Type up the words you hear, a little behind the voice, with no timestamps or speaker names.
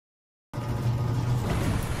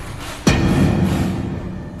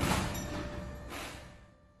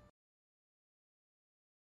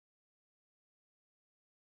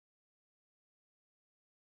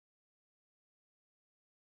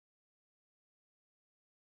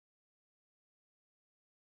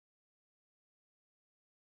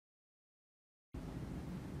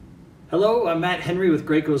Hello, I'm Matt Henry with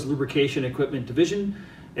Graco's Lubrication Equipment Division.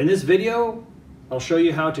 In this video, I'll show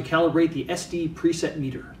you how to calibrate the SD preset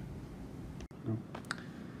meter.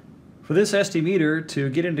 For this SD meter, to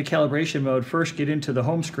get into calibration mode, first get into the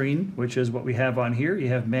home screen, which is what we have on here. You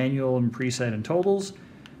have manual and preset and totals.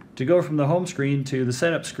 To go from the home screen to the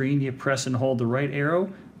setup screen, you press and hold the right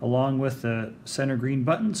arrow along with the center green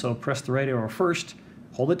button. So press the right arrow first,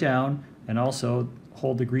 hold it down, and also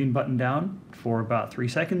hold the green button down for about 3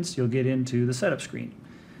 seconds. You'll get into the setup screen.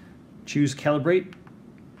 Choose calibrate.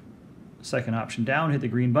 Second option down, hit the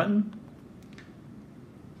green button.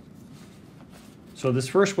 So this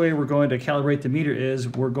first way we're going to calibrate the meter is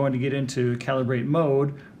we're going to get into calibrate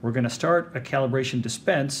mode. We're going to start a calibration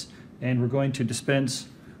dispense, and we're going to dispense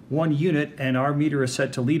 1 unit, and our meter is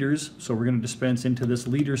set to liters, so we're going to dispense into this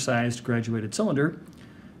liter-sized graduated cylinder.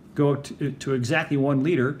 Go to exactly 1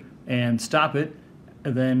 liter and stop it,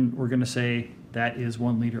 and then we're going to say that is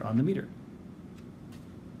 1 liter on the meter.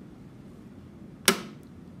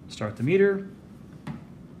 Start the meter.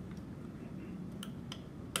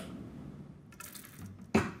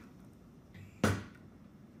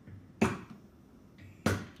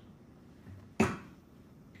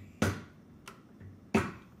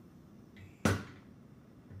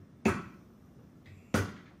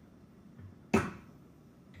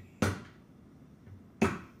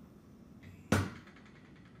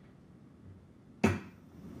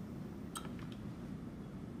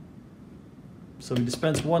 So we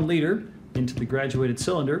dispense 1 liter into the graduated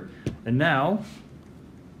cylinder, and now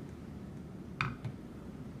we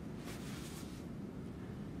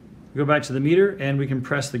go back to the meter and we can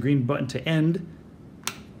press the green button to end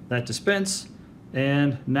that dispense,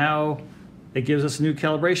 and now it gives us a new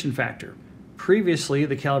calibration factor. Previously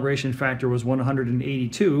the calibration factor was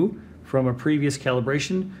 182 from a previous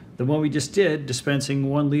calibration. The one we just did, dispensing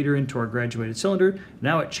 1 liter into our graduated cylinder,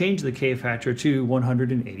 now it changed the K factor to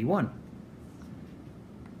 181.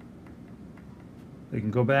 We can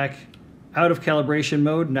go back out of calibration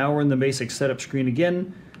mode. Now we're in the basic setup screen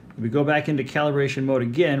again. If we go back into calibration mode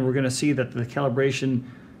again, we're going to see that the calibration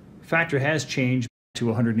factor has changed to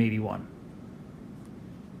 181.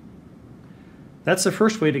 That's the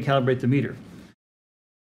first way to calibrate the meter.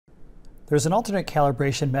 There's an alternate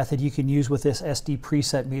calibration method you can use with this SD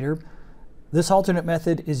preset meter. This alternate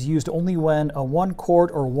method is used only when a 1 quart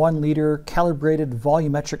or 1 liter calibrated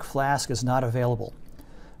volumetric flask is not available.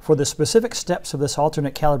 For the specific steps of this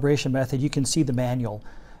alternate calibration method, you can see the manual.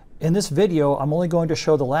 In this video, I'm only going to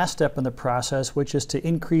show the last step in the process, which is to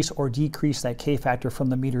increase or decrease that K factor from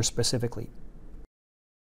the meter specifically.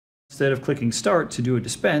 Instead of clicking start to do a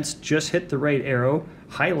dispense, just hit the right arrow,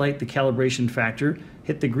 highlight the calibration factor,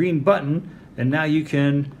 hit the green button, and now you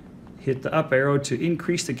can hit the up arrow to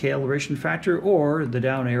increase the calibration factor or the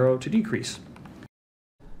down arrow to decrease.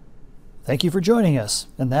 Thank you for joining us,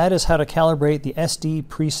 and that is how to calibrate the SD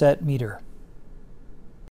preset meter.